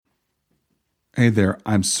Hey there,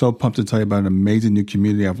 I'm so pumped to tell you about an amazing new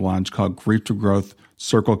community I've launched called Grief to Growth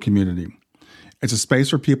Circle Community. It's a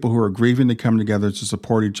space for people who are grieving to come together to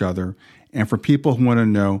support each other, and for people who want to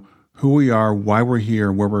know who we are, why we're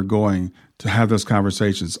here, where we're going, to have those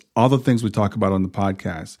conversations, all the things we talk about on the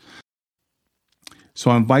podcast. So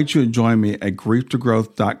I invite you to join me at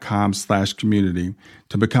grieftogrowth.com/community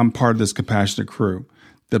to become part of this compassionate crew.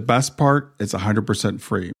 The best part, it's 100%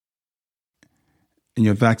 free. And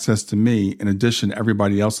you have access to me in addition to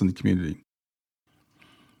everybody else in the community.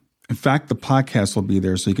 In fact, the podcast will be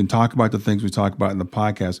there so you can talk about the things we talk about in the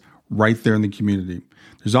podcast right there in the community.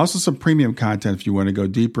 There's also some premium content if you want to go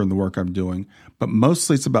deeper in the work I'm doing, but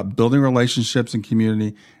mostly it's about building relationships and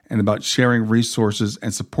community and about sharing resources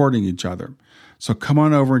and supporting each other. So come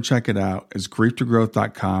on over and check it out. It's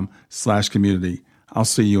grieftogrowth.com/community. I'll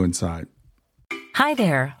see you inside. Hi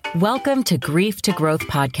there. Welcome to Grief to Growth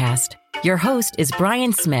podcast. Your host is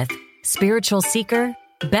Brian Smith, spiritual seeker,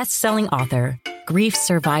 best-selling author, grief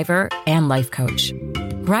survivor, and life coach.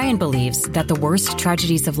 Brian believes that the worst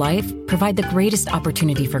tragedies of life provide the greatest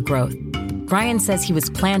opportunity for growth. Brian says he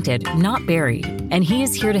was planted, not buried, and he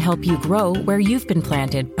is here to help you grow where you've been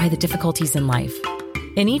planted by the difficulties in life.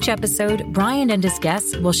 In each episode, Brian and his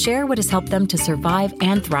guests will share what has helped them to survive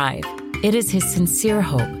and thrive. It is his sincere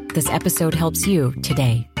hope this episode helps you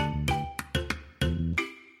today.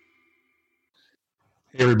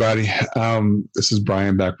 Hey, everybody. This is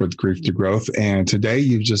Brian back with Grief to Growth. And today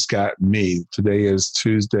you've just got me. Today is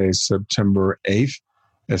Tuesday, September 8th.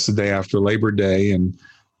 It's the day after Labor Day. And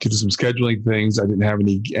due to some scheduling things, I didn't have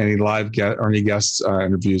any live or any guest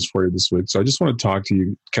interviews for you this week. So I just want to talk to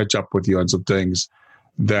you, catch up with you on some things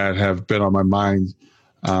that have been on my mind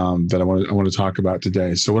that I want to talk about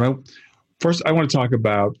today. So first, I want to talk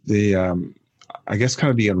about the I guess kind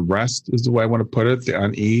of the unrest is the way I want to put it, the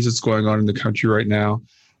unease that's going on in the country right now.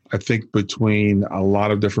 I think between a lot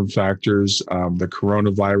of different factors, the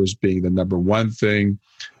coronavirus being the number one thing,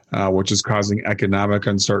 which is causing economic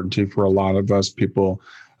uncertainty for a lot of us, people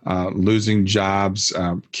losing jobs,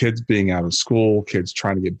 kids being out of school, kids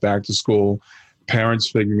trying to get back to school, parents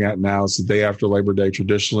figuring out now it's the day after Labor Day.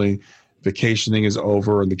 Traditionally, vacationing is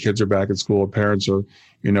over and the kids are back at school. Parents are,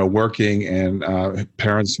 working, and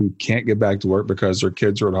parents who can't get back to work because their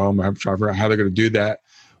kids are at home have to try to figure out how they're going to do that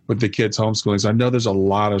with the kids homeschooling. So I know there's a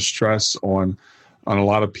lot of stress on a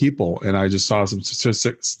lot of people. And I just saw some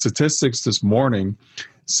statistics this morning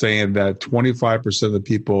saying that 25% of the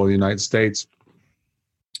people in the United States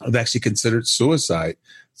have actually considered suicide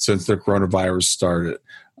since the coronavirus started.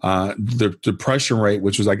 The depression rate,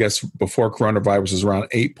 which was, I guess, before coronavirus, is around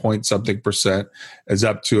 8-point-something%, is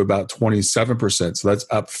up to about 27%. So that's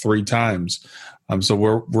up 3 times. So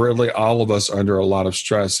we're really, all of us, under a lot of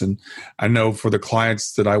stress. And I know for the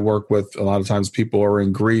clients that I work with, a lot of times people are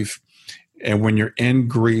in grief. And when you're in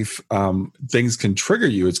grief, things can trigger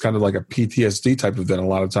you. It's kind of like a PTSD type of event a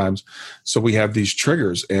lot of times. So we have these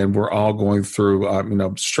triggers, and we're all going through,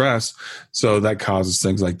 stress. So that causes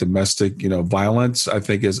things like domestic, violence, I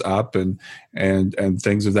think, is up, and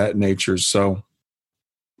things of that nature. So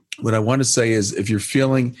what I want to say is, if you're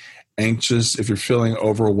feeling anxious, if you're feeling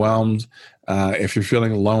overwhelmed, if you're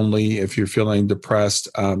feeling lonely, if you're feeling depressed,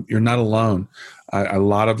 you're not alone. A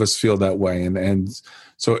lot of us feel that way, and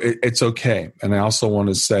so it's okay. And I also want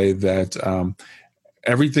to say that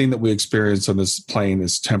everything that we experience on this plane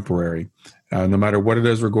is temporary. No matter what it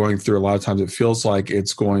is we're going through, a lot of times it feels like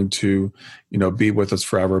it's going to, be with us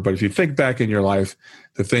forever. But if you think back in your life,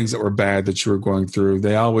 the things that were bad that you were going through,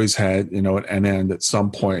 they always had, an end at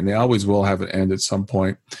some point, and they always will have an end at some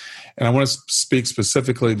point. And I want to speak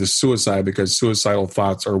specifically to suicide, because suicidal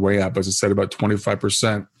thoughts are way up. As I said, about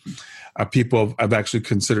 25% of people have actually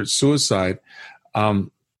considered suicide.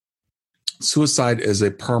 Suicide is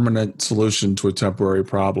a permanent solution to a temporary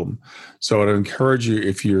problem. So I'd encourage you,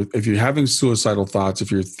 if you're having suicidal thoughts,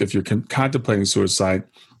 if you're contemplating suicide,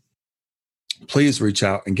 please reach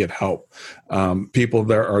out and get help. People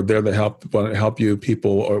there are there to want to help you.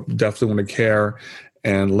 People definitely want to care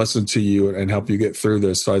and listen to you and help you get through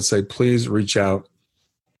this. So I'd say, please reach out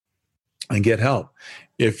and get help.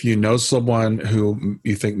 If you know someone who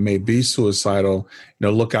you think may be suicidal,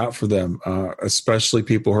 look out for them, especially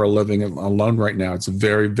people who are living alone right now. It's a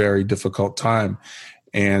very, very difficult time.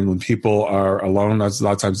 And when people are alone, a lot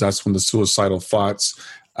of times that's when the suicidal thoughts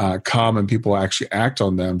come and people actually act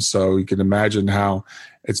on them. So you can imagine how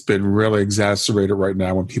it's been really exacerbated right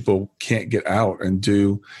now when people can't get out and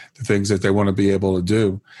do the things that they want to be able to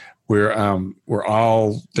do. We're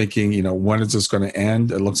all thinking, when is this going to end?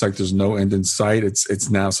 It looks like there's no end in sight. It's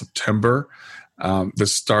now September.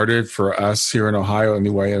 This started for us here in Ohio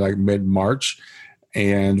anyway, like mid-March.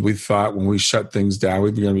 And we thought when we shut things down, we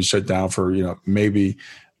were going to be shut down for, maybe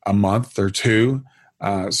a month or two.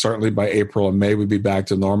 Certainly by April and May, we'd be back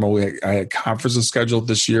to normal. I had conferences scheduled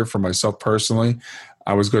this year for myself personally.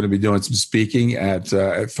 I was going to be doing some speaking at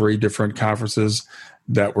 3 different conferences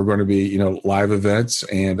that were going to be, live events,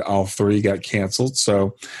 and all 3 got canceled.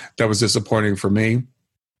 So that was disappointing for me.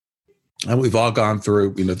 And we've all gone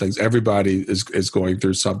through, things. Everybody is going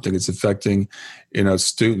through something. It's affecting,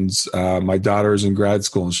 students. My daughter is in grad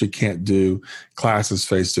school and she can't do classes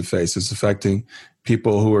face to face. It's affecting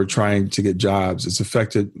people who are trying to get jobs. It's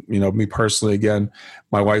affected, me personally. Again,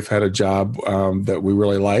 my wife had a job that we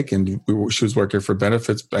really like, and she was working for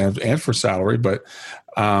benefits and for salary, but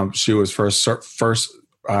she was first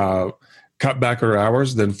cut back her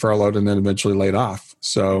hours, then furloughed, and then eventually laid off.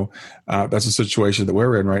 So that's a situation that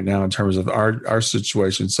we're in right now in terms of our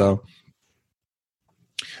situation. So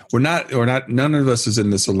none of us is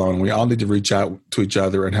in this alone. We all need to reach out to each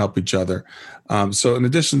other and help each other. So in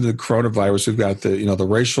addition to the coronavirus, we've got the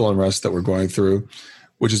racial unrest that we're going through,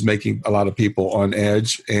 which is making a lot of people on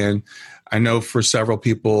edge. And I know for several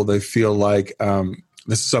people, they feel like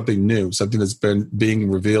this is something new, something that's been being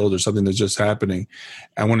revealed or something that's just happening.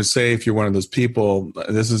 I want to say, if you're one of those people,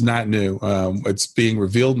 this is not new. It's being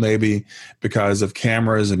revealed maybe because of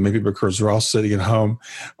cameras and maybe because we're all sitting at home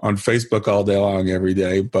on Facebook all day long every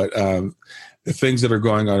day. But the things that are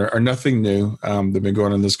going on are nothing new. They've been going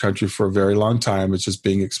on in this country for a very long time. It's just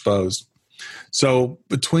being exposed. So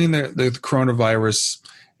between the coronavirus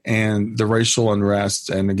and the racial unrest,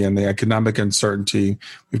 and again, the economic uncertainty,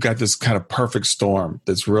 we've got this kind of perfect storm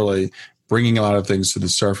that's really bringing a lot of things to the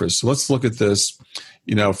surface. So let's look at this,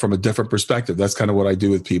 from a different perspective. That's kind of what I do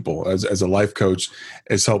with people as a life coach,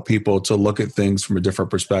 is help people to look at things from a different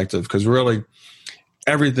perspective, because really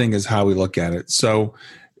everything is how we look at it. So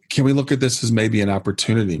can we look at this as maybe an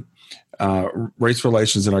opportunity? Race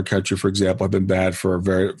relations in our country, for example, have been bad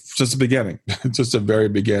just the very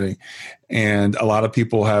beginning. And a lot of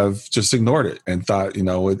people have just ignored it and thought,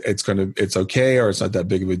 it's okay, or it's not that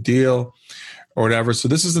big of a deal or whatever. So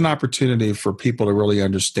this is an opportunity for people to really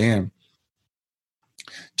understand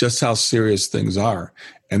just how serious things are.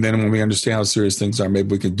 And then when we understand how serious things are, maybe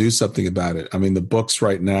we can do something about it. I mean, the books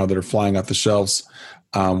right now that are flying off the shelves,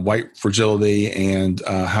 White Fragility and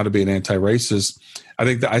How to Be an Anti-Racist, I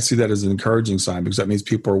think that I see that as an encouraging sign, because that means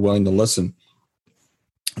people are willing to listen.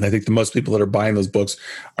 And I think the most people that are buying those books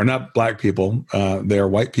are not Black people. They are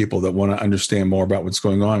white people that want to understand more about what's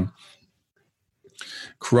going on.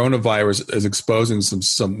 Coronavirus is exposing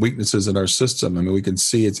some weaknesses in our system. I mean, we can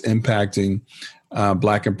see it's impacting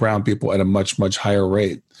Black and brown people at a much, much higher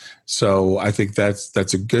rate. So I think that's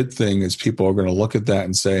a good thing, is people are going to look at that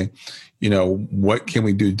and say, what can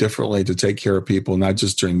we do differently to take care of people, not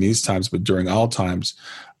just during these times, but during all times.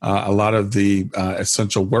 A lot of the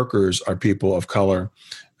essential workers are people of color.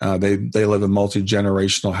 They live in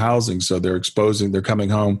multi-generational housing, so they're coming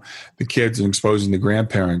home, the kids, and exposing the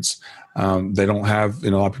grandparents. They don't have,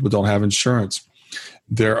 a lot of people don't have insurance.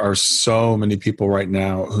 There are so many people right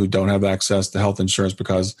now who don't have access to health insurance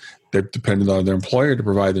because they're dependent on their employer to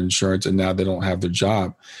provide the insurance, and now they don't have their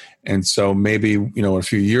job. And so maybe, a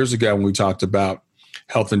few years ago when we talked about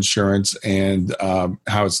health insurance and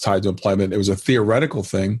how it's tied to employment, it was a theoretical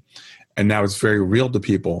thing. And now it's very real to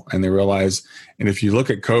people, and they realize. And if you look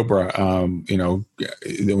at COBRA, when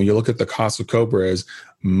you look at the cost of COBRA, is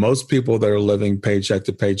most people that are living paycheck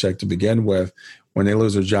to paycheck to begin with, when they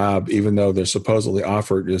lose their job, even though they're supposedly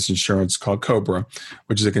offered this insurance called COBRA,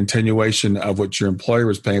 which is a continuation of what your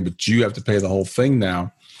employer is paying, but you have to pay the whole thing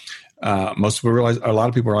now. A lot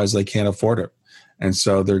of people realize they can't afford it. And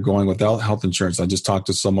so they're going without health insurance. I just talked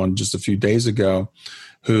to someone just a few days ago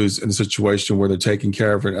who's in a situation where they're taking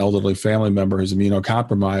care of an elderly family member who's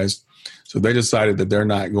immunocompromised. So they decided that they're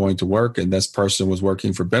not going to work, and this person was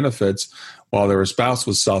working for benefits while their spouse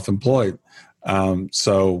was self-employed.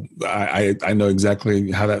 So I know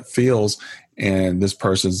exactly how that feels. And this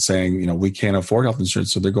person's saying, we can't afford health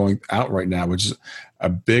insurance. So they're going out right now, which is a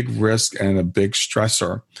big risk and a big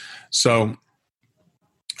stressor. So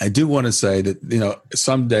I do want to say that,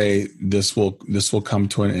 someday this will come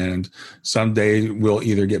to an end. Someday we'll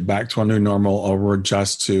either get back to a new normal, or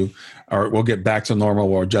we'll get back to normal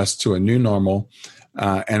or adjust to a new normal.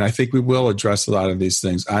 And I think we will address a lot of these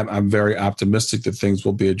things. I'm very optimistic that things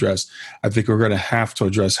will be addressed. I think we're going to have to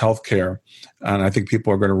address healthcare. And I think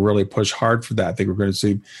people are going to really push hard for that. I think we're going to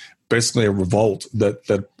see basically a revolt that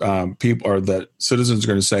people or that citizens are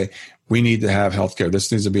going to say, we need to have healthcare.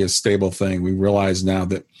 This needs to be a stable thing. We realize now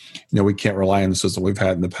that, we can't rely on the system we've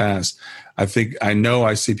had in the past. I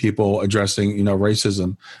see people addressing,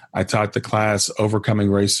 racism. I taught the class Overcoming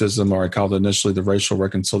Racism, or I called it initially the Racial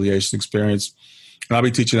Reconciliation Experience. And I'll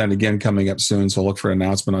be teaching that again coming up soon, so look for an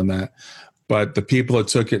announcement on that. But the people that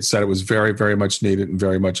took it said it was very, very much needed and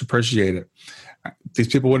very much appreciated. These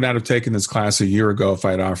people would not have taken this class a year ago if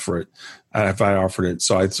I offered it.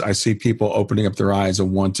 So I see people opening up their eyes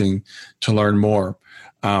and wanting to learn more.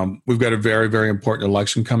 We've got a very, very important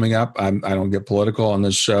election coming up. I don't get political on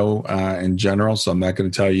this show in general, so I'm not going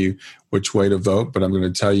to tell you which way to vote, but I'm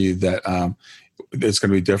going to tell you that it's going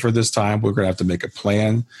to be different this time. We're going to have to make a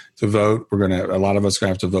plan to vote. A lot of us are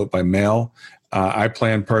going to have to vote by mail. I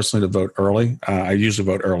plan personally to vote early. I usually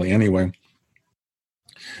vote early anyway.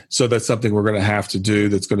 So that's something we're going to have to do.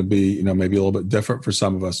 That's going to be, maybe a little bit different for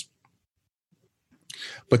some of us.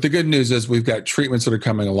 But the good news is we've got treatments that are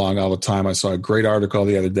coming along all the time. I saw a great article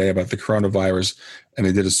the other day about the coronavirus, and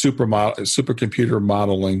they did a supercomputer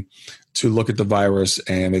modeling to look at the virus,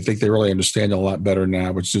 and they think they really understand it a lot better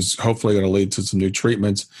now, which is hopefully going to lead to some new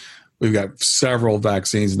treatments. We've got several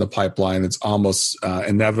vaccines in the pipeline. It's almost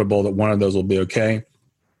inevitable that one of those will be okay,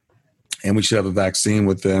 and we should have a vaccine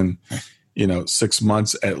within 6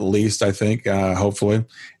 months at least, I think, hopefully.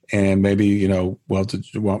 And maybe, we'll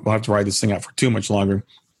have to ride this thing out for too much longer.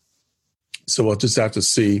 So we'll just have to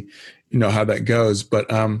see, how that goes.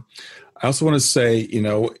 But I also want to say,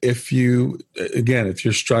 if you're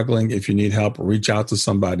struggling, if you need help, reach out to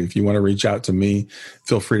somebody. If you want to reach out to me,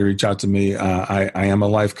 feel free to reach out to me. I am a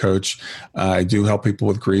life coach. I do help people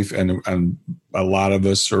with grief, and a lot of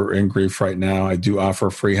us are in grief right now. I do offer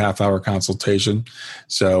a free half-hour consultation.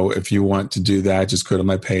 So if you want to do that, just go to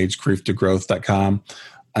my page, grieftogrowth.com,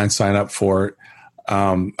 and sign up for it.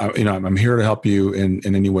 I'm here to help you in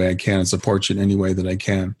any way I can and support you in any way that I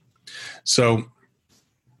can. So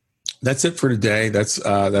that's it for today. That's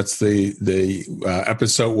the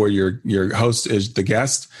episode where your host is the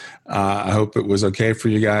guest. I hope it was okay for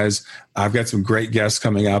you guys. I've got some great guests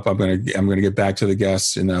coming up. I'm gonna get back to the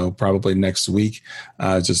guests, probably next week.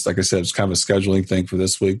 Just like I said, it's kind of a scheduling thing for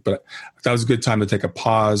this week. But that was a good time to take a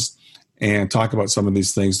pause and talk about some of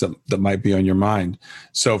these things that might be on your mind.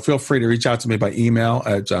 So feel free to reach out to me by email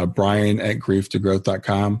at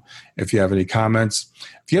brian@grieftogrowth.com if you have any comments.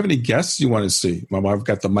 If you have any guests you want to see, well, I've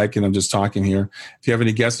got the mic and I'm just talking here. If you have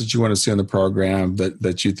any guests that you want to see on the program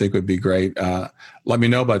that you think would be great, let me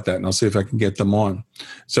know about that, and I'll see if I can get them on.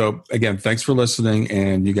 So again, thanks for listening,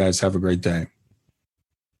 and you guys have a great day.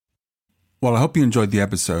 Well, I hope you enjoyed the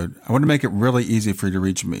episode. I want to make it really easy for you to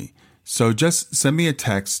reach me. So just send me a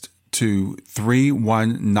text to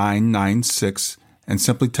 31996 and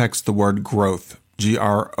simply text the word growth,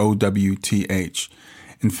 GROWTH.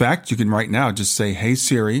 In fact, you can right now just say, "Hey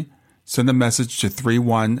Siri," send a message to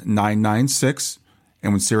 31996,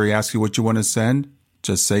 and when Siri asks you what you want to send,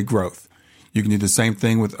 just say growth. You can do the same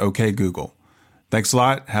thing with OK Google. Thanks a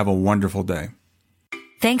lot. Have a wonderful day.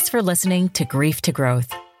 Thanks for listening to Grief to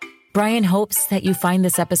Growth. Brian hopes that you find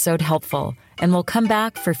this episode helpful and will come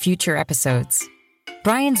back for future episodes.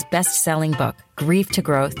 Brian's best-selling book, Grief to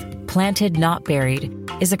Growth, Planted Not Buried,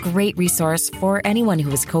 is a great resource for anyone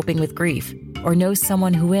who is coping with grief or knows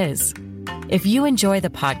someone who is. If you enjoy the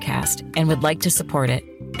podcast and would like to support it,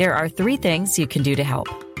 there are 3 things you can do to help.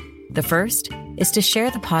 The first is to share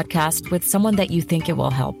the podcast with someone that you think it will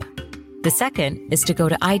help. The second is to go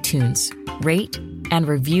to iTunes, rate, and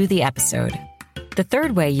review the episode. The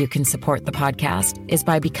third way you can support the podcast is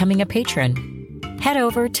by becoming a patron. Head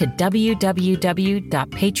over to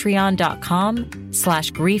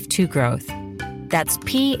www.patreon.com/grief2growth. That's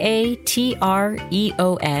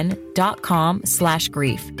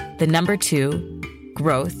patreon.com/grief, the number 2,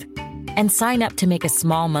 growth, and sign up to make a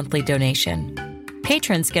small monthly donation.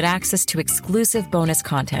 Patrons get access to exclusive bonus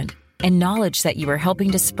content and knowledge that you are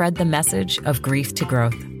helping to spread the message of grief to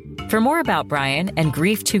growth. For more about Brian and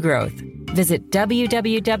Grief to Growth, visit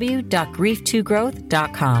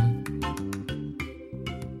www.grief2growth.com.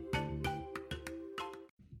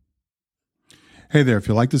 Hey there, if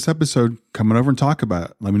you liked this episode, come on over and talk about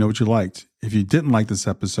it. Let me know what you liked. If you didn't like this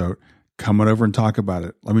episode, come on over and talk about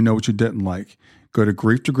it. Let me know what you didn't like. Go to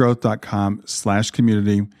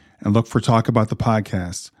grieftogrowth.com/community and look for Talk About the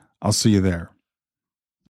Podcast. I'll see you there.